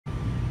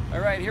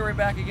Alright, here we're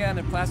back again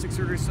at Plastic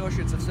Surgery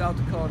Associates of South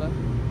Dakota.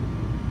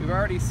 We've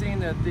already seen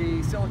that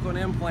the silicone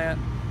implant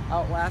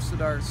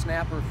outlasted our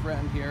snapper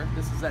friend here.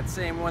 This is that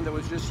same one that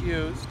was just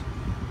used.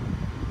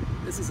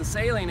 This is a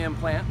saline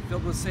implant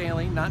filled with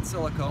saline, not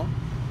silicone.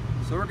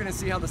 So we're going to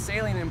see how the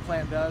saline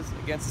implant does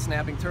against a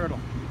snapping turtle.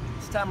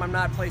 This time I'm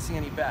not placing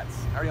any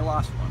bets. I already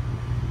lost one.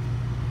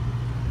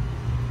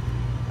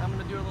 I'm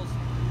going to do a little...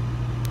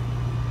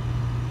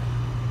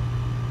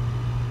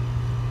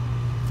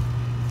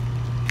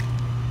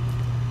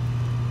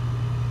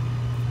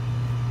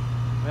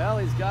 Well,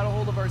 he's got a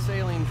hold of our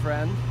saline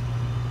friend.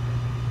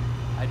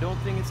 I don't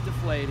think it's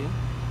deflating.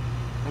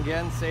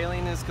 Again,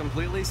 saline is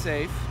completely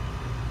safe.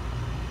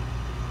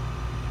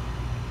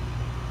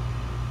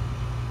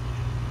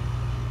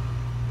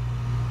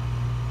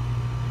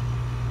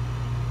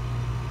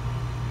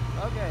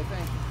 Okay,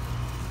 thank you.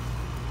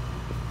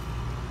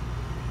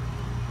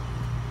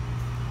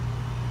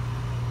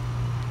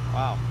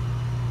 Wow.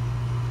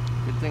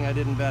 Good thing I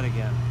didn't bet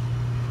again.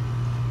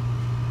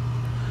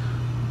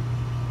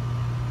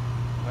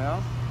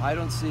 Well, I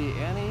don't see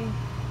any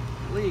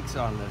leaks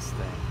on this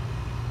thing.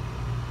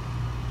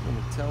 I'm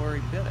going to tell where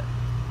he bit it.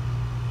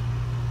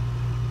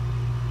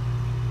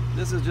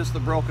 This is just the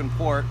broken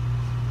port.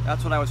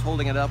 That's what I was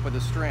holding it up with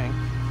a string.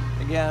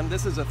 Again,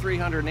 this is a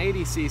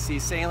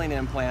 380cc saline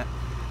implant,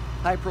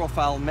 high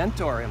profile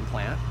Mentor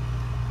implant.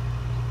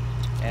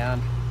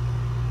 And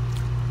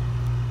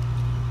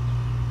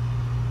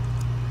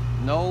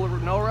no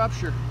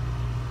rupture.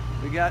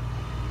 We got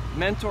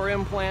Mentor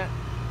implant,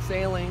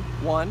 saline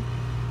 1.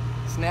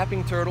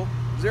 Snapping turtle,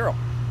 0.